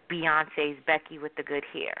Beyonce's Becky with the good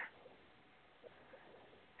hair.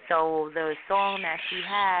 So the song that she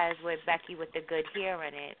has with Becky with the good hair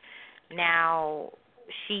in it, now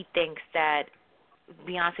Beyonce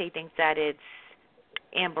thinks that it's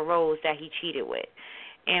Amber Rose that he cheated with.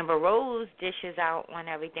 Amber Rose dishes out on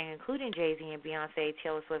everything, including Jay-Z and Beyonce,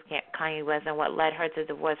 Taylor Swift, Kanye West, and what led her to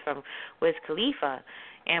divorce from Wiz Khalifa.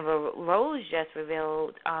 Amber Rose just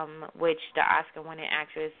revealed, which the Oscar-winning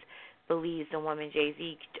actress believes the woman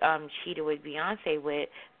Jay-Z cheated with Beyonce with,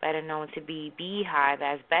 better known to be Beehive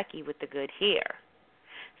as Becky with the good hair.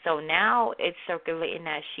 So now it's circulating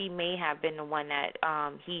that she may have been the one that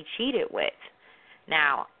he cheated with.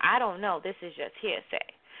 Now, I don't know. This is just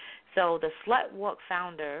hearsay. So the Slut Walk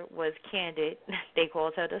founder was candid. They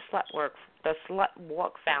called her the Slut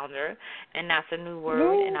Walk founder, and that's a new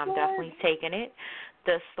word, and I'm definitely taking it.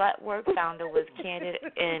 The Slut Walk founder was candid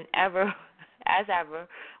as ever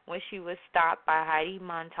when she was stopped by Heidi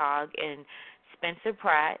Montag and Spencer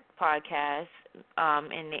Pratt podcast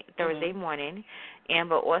Thursday morning.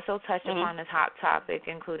 Amber also touched upon the hot topic,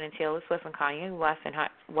 including Taylor Swift and Kanye West and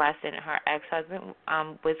her ex-husband,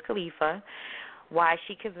 Wiz Khalifa, why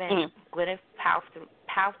she convinced Gwyneth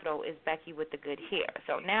Paltrow is Becky with the good hair.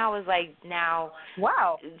 So now it's like,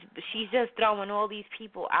 wow, she's just throwing all these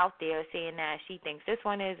people out there saying that she thinks this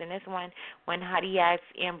one is and this one. When Heidi asked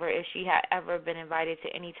Amber if she had ever been invited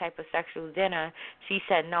to any type of sexual dinner, she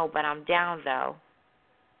said no, but I'm down, though,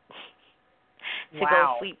 to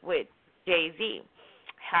go sleep with Jay-Z.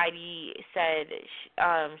 Heidi said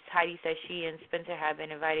she and Spencer had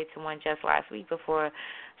been invited to one just last week before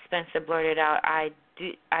Spencer blurted out, I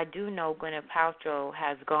do know Gwyneth Paltrow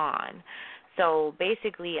has gone. So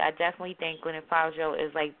basically, I definitely think Gwyneth Paltrow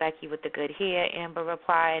is like Becky with the good hair. Amber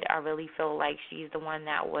replied, I really feel like she's the one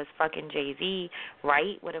that was fucking Jay-Z,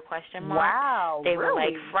 right? With a question mark. Wow, They really? were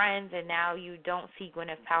like friends, and now you don't see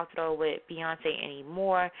Gwyneth Paltrow with Beyonce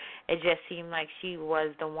anymore. It just seemed like she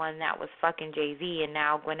was the one that was fucking Jay-Z, and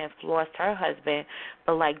now Gwyneth lost her husband,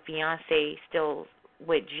 but like Beyonce still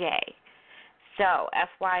with Jay. So,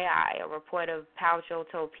 FYI, a report of Paltrow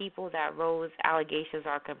told People that Rose's allegations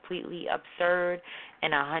are completely absurd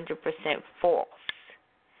and 100% false.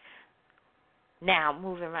 Now,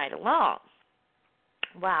 moving right along.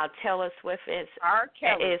 Wow, Taylor Swift is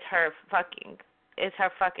her fucking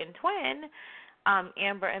twin.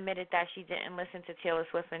 Amber admitted that she didn't listen to Taylor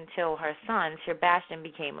Swift until her son, Sebastian,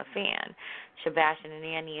 became a fan. Sebastian and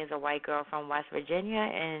Annie is a white girl from West Virginia,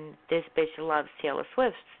 and this bitch loves Taylor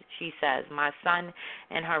Swift, she says. My son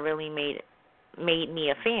and her really made me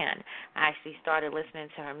a fan. I actually started listening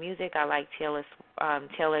to her music. I like Taylor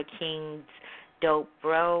King's Dope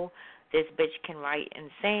Bro. This bitch can write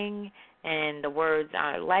and sing, and the words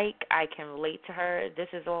I like, I can relate to her. This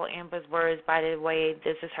is all Amber's words, by the way.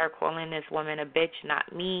 This is her calling this woman a bitch,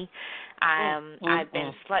 not me. I've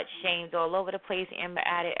been slut-shamed all over the place. Amber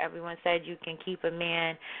added, everyone said you can keep a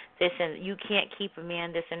man, this and you can't keep a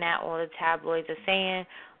man, this and that. All the tabloids are saying,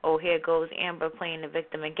 oh, here goes Amber playing the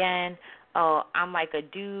victim again. Oh, I'm like a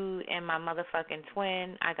dude and my motherfucking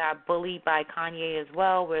twin. I got bullied by Kanye as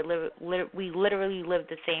well. We literally live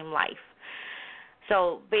the same life.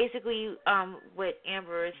 So basically, what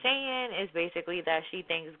Amber is saying is basically that she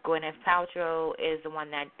thinks Gwyneth Paltrow is the one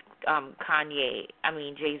that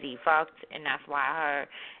Jay-Z fucked, and that's why her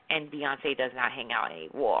and Beyonce does not hang out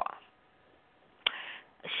anymore.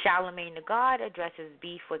 Charlamagne the God addresses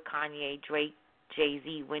beef with Kanye, Drake,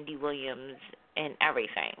 Jay-Z, Wendy Williams, and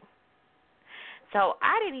everything. So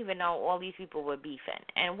I didn't even know all these people were beefing.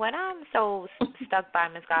 And what I'm so stuck by,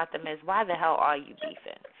 Ms. Gotham, is why the hell are you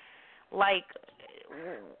beefing? Like,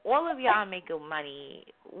 all of y'all making money.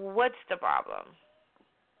 What's the problem?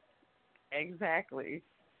 Exactly.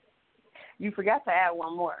 You forgot to add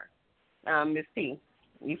one more, Ms.P.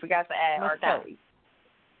 You forgot to add R. Kelly.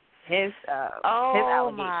 His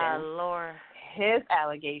allegations. My Lord. His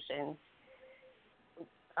allegations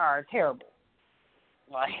are terrible.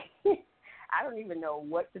 Like, I don't even know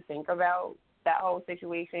what to think about that whole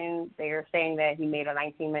situation. They're saying that he made a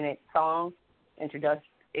 19-minute song, introduction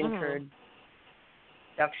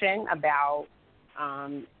about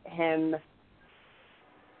him,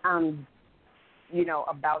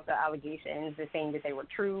 about the allegations. They're saying that they were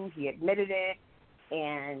true. He admitted it,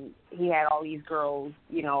 and he had all these girls,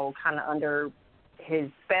 kind of under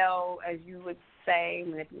his spell, as you would say,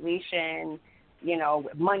 manipulation,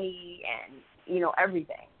 with money and,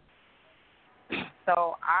 everything.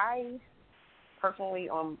 So I personally,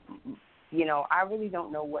 I really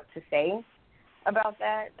don't know what to say about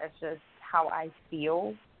that. That's just how I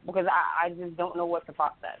feel, because I just don't know what to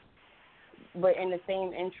process. But in the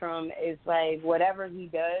same interim, it's like whatever he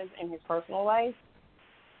does in his personal life,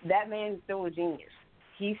 that man's still a genius.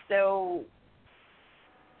 He's still,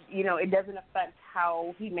 it doesn't affect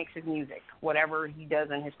how he makes his music, whatever he does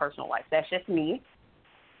in his personal life. That's just me.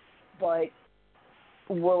 But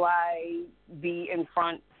will I be in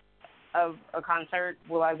front of a concert?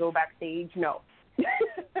 Will I go backstage? No.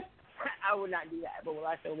 I would not do that. But will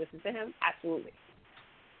I still listen to him? Absolutely.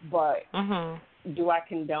 But do I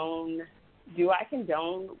condone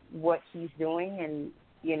what he's doing and,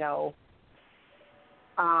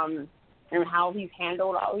 and how he's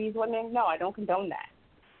handled all these women? No, I don't condone that.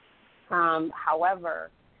 However,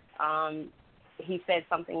 he said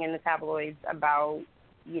something in the tabloids about,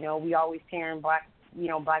 we always tearing black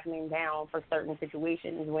men down for certain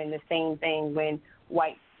situations when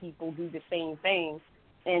white people do the same thing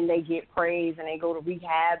and they get praise and they go to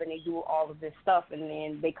rehab and they do all of this stuff and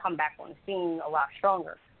then they come back on the scene a lot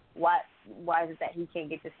stronger. Why is it that he can't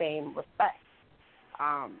get the same respect?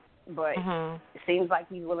 But it seems like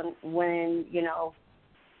he's winning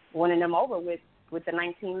them over with the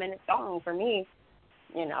 19-minute song for me,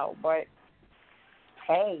 but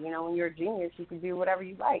hey, when you're a genius, you can do whatever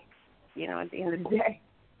you like, at the end of the day.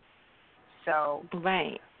 So,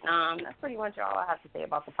 right. That's pretty much all I have to say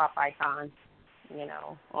about the pop icon,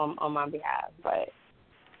 on my behalf. But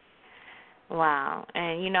wow,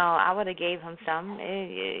 and I would have gave him some.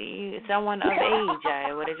 Someone of age,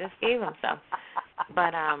 I would have just gave him some.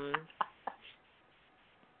 But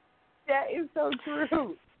that is so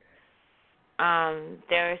true.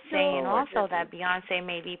 They're saying also that Beyonce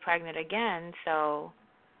may be pregnant again, so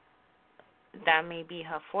that may be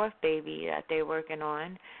her fourth baby that they're working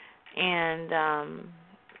on, and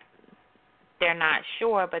they're not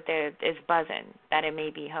sure, but it's buzzing that it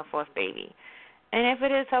may be her fourth baby. And if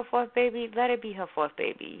it is her fourth baby, let it be her fourth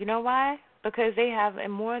baby. You know why? Because they have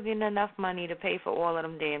more than enough money to pay for all of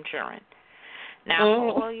them damn children. Now,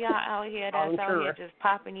 for all y'all out here that's out here just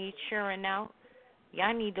popping these children out,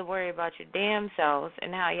 y'all need to worry about your damn selves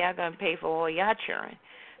and how y'all going to pay for all y'all children,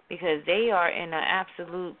 because they are in an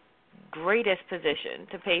absolute greatest position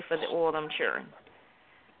to pay for all them children.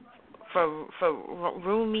 For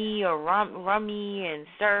Rumi or Rummy and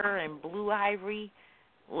Sir and Blue Ivory,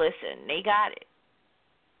 listen, they got it.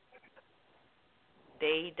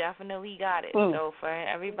 They definitely got it. So for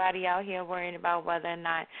everybody out here worrying about whether or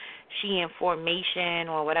not she in formation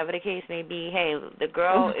or whatever the case may be, hey, the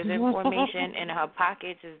girl is in formation and her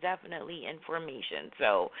pockets is definitely in formation.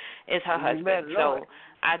 So is her husband. So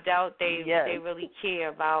I doubt they really care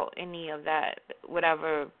about any of that,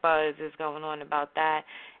 whatever buzz is going on about that.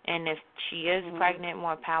 And if she is pregnant,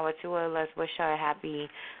 more power to her. Let's wish her a happy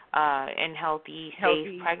and healthy,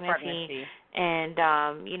 safe pregnancy. And,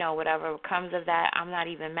 whatever comes of that, I'm not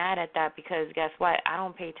even mad at that because guess what? I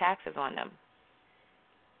don't pay taxes on them.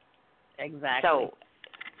 Exactly. So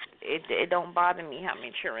it don't bother me how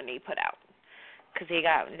many children they put out because they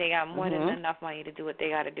got more than enough money to do what they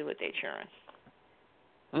got to do with their children.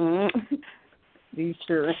 These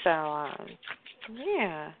children. So,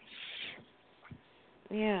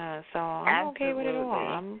 yeah, so I'm okay with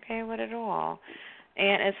it all.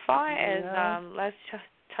 And as far as, let's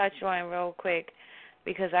touch on real quick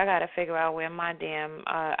because I got to figure out where my damn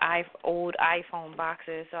old iPhone box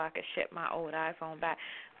is so I can ship my old iPhone back.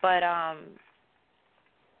 But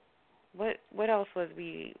what else was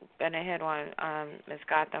we going to hit on, Ms.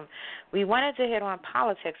 Gotham? We wanted to hit on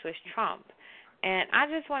politics with Trump. And I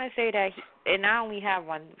just want to say that, and I only have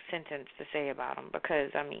one sentence to say about him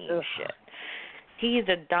because, shit. He's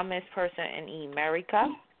the dumbest person in America.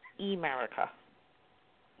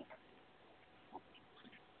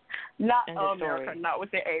 Not America, not with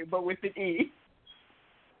the A, but with the E.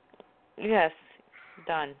 Yes,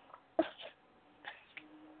 done.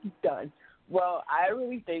 Done. Well, I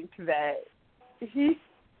really think that he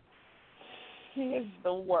is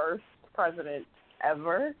the worst president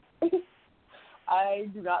ever. I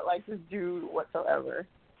do not like this dude whatsoever.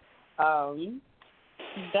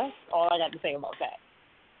 That's all I got to say about that.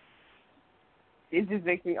 It just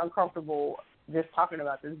makes me uncomfortable just talking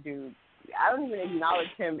about this dude. I don't even acknowledge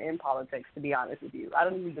him in politics, to be honest with you. I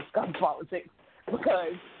don't even discuss politics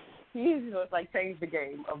because he's just like changed the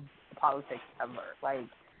game of politics ever. Like,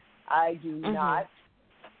 I do not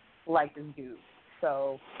like this dude.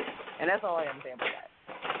 So, and that's all I got to say about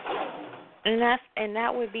that. And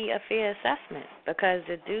that would be a fair assessment because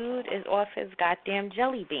the dude is off his goddamn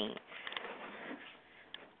jelly bean.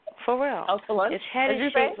 For real. Out for lunch? His head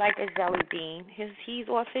is shaped like a jelly bean. He's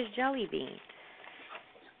off his jelly bean.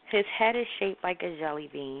 His head is shaped like a jelly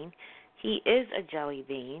bean. He is a jelly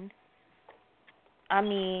bean.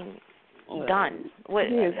 Done. He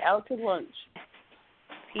is out to lunch.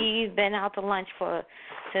 He's been out to lunch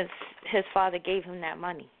since his father gave him that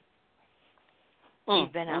money. He's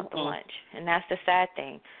been out to lunch. And that's the sad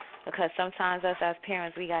thing. Because sometimes us as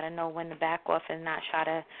parents, we got to know when to back off and not try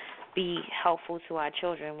to be helpful to our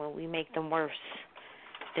children when we make them worse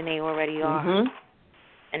than they already are.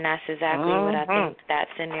 And that's exactly what I think that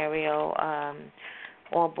scenario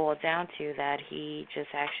all boiled down to, that he just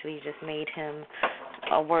made him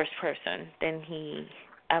a worse person than he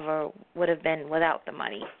ever would have been without the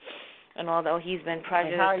money. And although he's been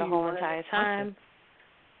prejudiced the whole entire time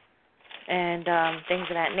and things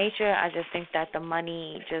of that nature, I just think that the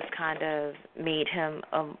money just kind of made him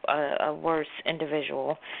a worse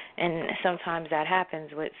individual. And sometimes that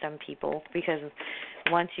happens with some people because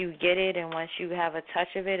once you get it and once you have a touch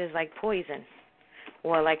of it, it's like poison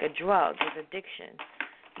or like a drug. It's addiction.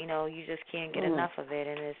 You just can't get enough of it,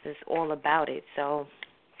 and it's just all about it. So,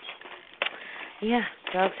 yeah,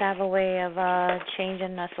 drugs have a way of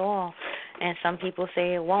changing us all. And some people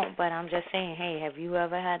say it won't, but I'm just saying, hey, have you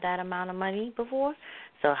ever had that amount of money before?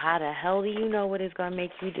 So how the hell do you know what it's going to make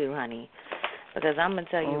you do, honey? Because I'm going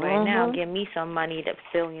to tell you right now, give me some money that's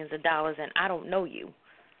billions of dollars, and I don't know you.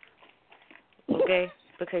 Okay?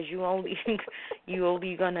 Because you only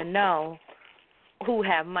going to know who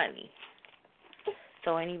have money.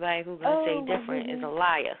 So anybody who's going to say different is a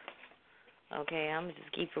liar. Okay? I'm going to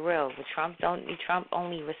just keep it real. But Trump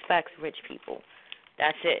only respects rich people.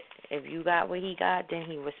 That's it. If you got what he got, then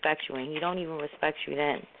he respects you. And he don't even respect you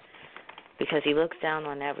then because he looks down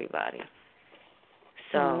on everybody.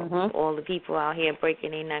 So all the people out here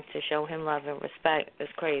breaking their neck to show him love and respect is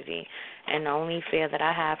crazy. And the only fear that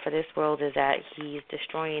I have for this world is that he's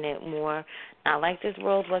destroying it more. Not like this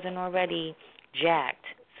world wasn't already jacked.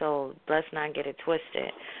 So let's not get it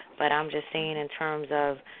twisted. But I'm just saying in terms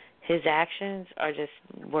of his actions are just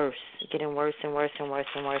worse, getting worse and worse and worse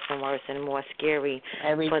and worse and worse and more scary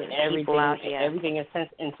for the people out here. Everything is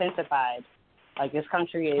intensified. Like this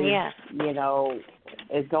country is,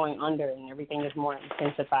 is going under, and everything is more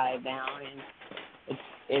intensified now, and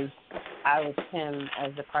if I was him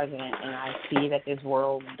as the president and I see that this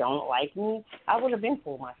world don't like me, I would have been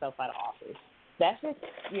pulled myself out of office. That's just,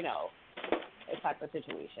 you know, a type of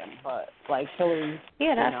situation. But like Hillary,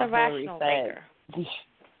 that's a Hillary rational said, thinker.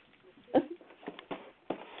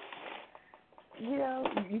 you know,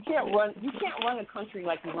 you can't run a country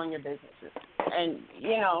like you run your businesses. And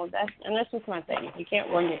you know, that's just my thing. You can't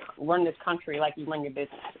run this country like you run your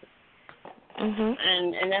businesses. Mhm.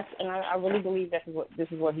 And I really believe this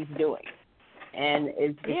is what he's doing, and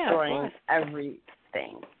it's destroying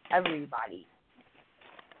everything, everybody.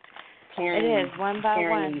 It is one by tearing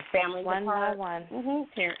one. These families one apart. by one. Mhm.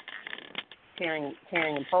 Tearing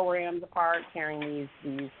the programs apart, tearing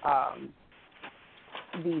these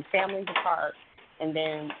families apart, and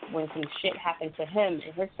then when some shit happened to him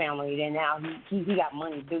and his family, then now he got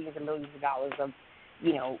money, billions and millions of dollars of,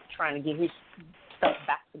 you know, trying to get his stuff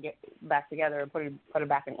back together and put it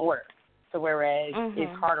back in order. So whereas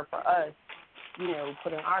it's harder for us, you know,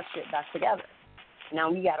 putting our shit back together.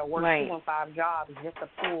 Now we got to work 2 and 5 jobs just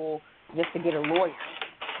to get a lawyer,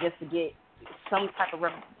 just to get some type of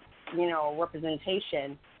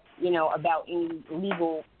representation, you know, about any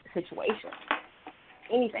legal situation.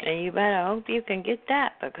 Anything. And you better hope you can get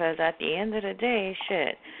that, because at the end of the day,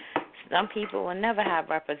 shit, some people will never have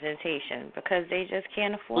representation because they just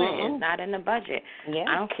can't afford it. It's not in the budget. Yeah.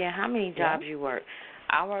 I don't care how many jobs you work.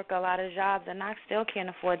 I work a lot of jobs and I still can't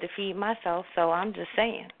afford to feed myself, so I'm just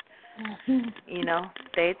saying. You know,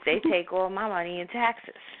 they take all my money in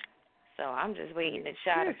taxes. So I'm just waiting to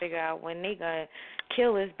try to figure out when they going to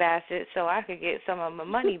kill this bastard so I could get some of my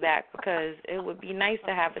money back, because it would be nice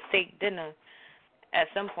to have a steak dinner at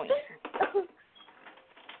some point.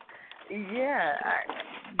 Yeah.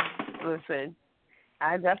 Listen,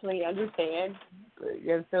 I definitely understand.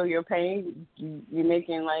 You feel your pain. You're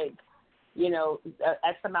making, like, you know,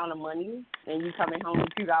 X amount of money, and you coming home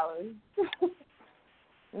with $2.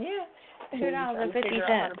 Yeah, $2.50.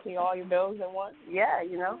 How to pay all your bills at once. Yeah,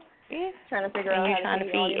 you know. Yeah. Trying to figure and out you're how trying to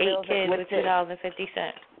to pay all feed your 8 bills kids with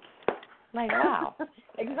 $2.50. Like, wow.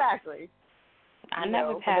 Exactly. I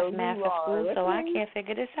never passed math at school, so I can't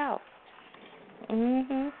figure this out.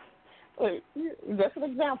 Mhm. Look, just an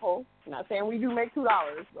example. I'm not saying we do make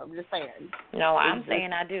 $2. I'm just saying. No, I'm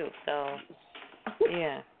saying I do. So,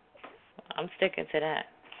 yeah, I'm sticking to that.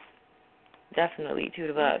 Definitely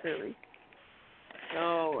 $2. Really?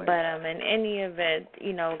 Oh, but in any event,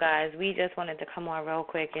 you know, guys, we just wanted to come on real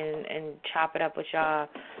quick and chop it up with y'all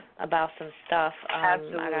about some stuff.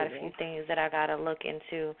 Absolutely. I got a few things that I gotta look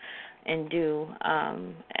into and do.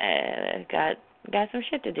 Got some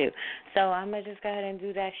shit to do. So I'm gonna just go ahead and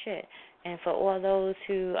do that shit. And for all those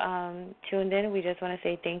who tuned in, we just want to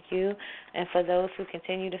say thank you. And for those who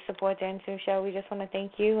continue to support the Intune Show, we just want to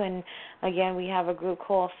thank you. And, again, we have a group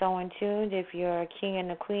called So In Tuned. If you're a king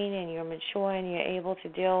and a queen and you're mature and you're able to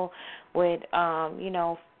deal with, you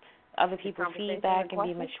know, other people's feedback and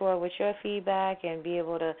be mature with your feedback and be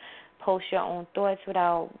able to post your own thoughts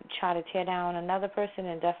without trying to tear down another person,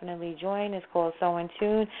 and definitely join. It's called So In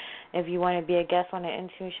Tune. If you want to be a guest on the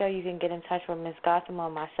Intune Show, you can get in touch with Ms. Gotham or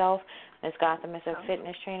myself. Ms. Gotham is a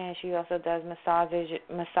fitness trainer, and she also does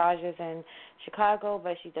massages in Chicago,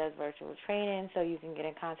 but she does virtual training, so you can get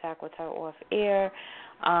in contact with her off air.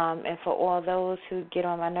 And for all those who get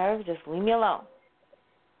on my nerves, just leave me alone.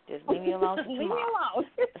 Just leave me alone till tomorrow.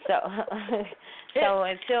 So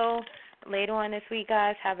until later on this week,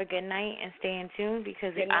 guys, have a good night and stay in tune,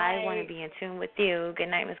 because I want to be in tune with you. Good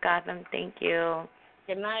night, Ms. Gotham. Thank you.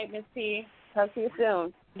 Good night, Ms.P. Talk to you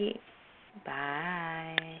soon. Yeah.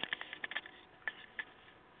 Bye.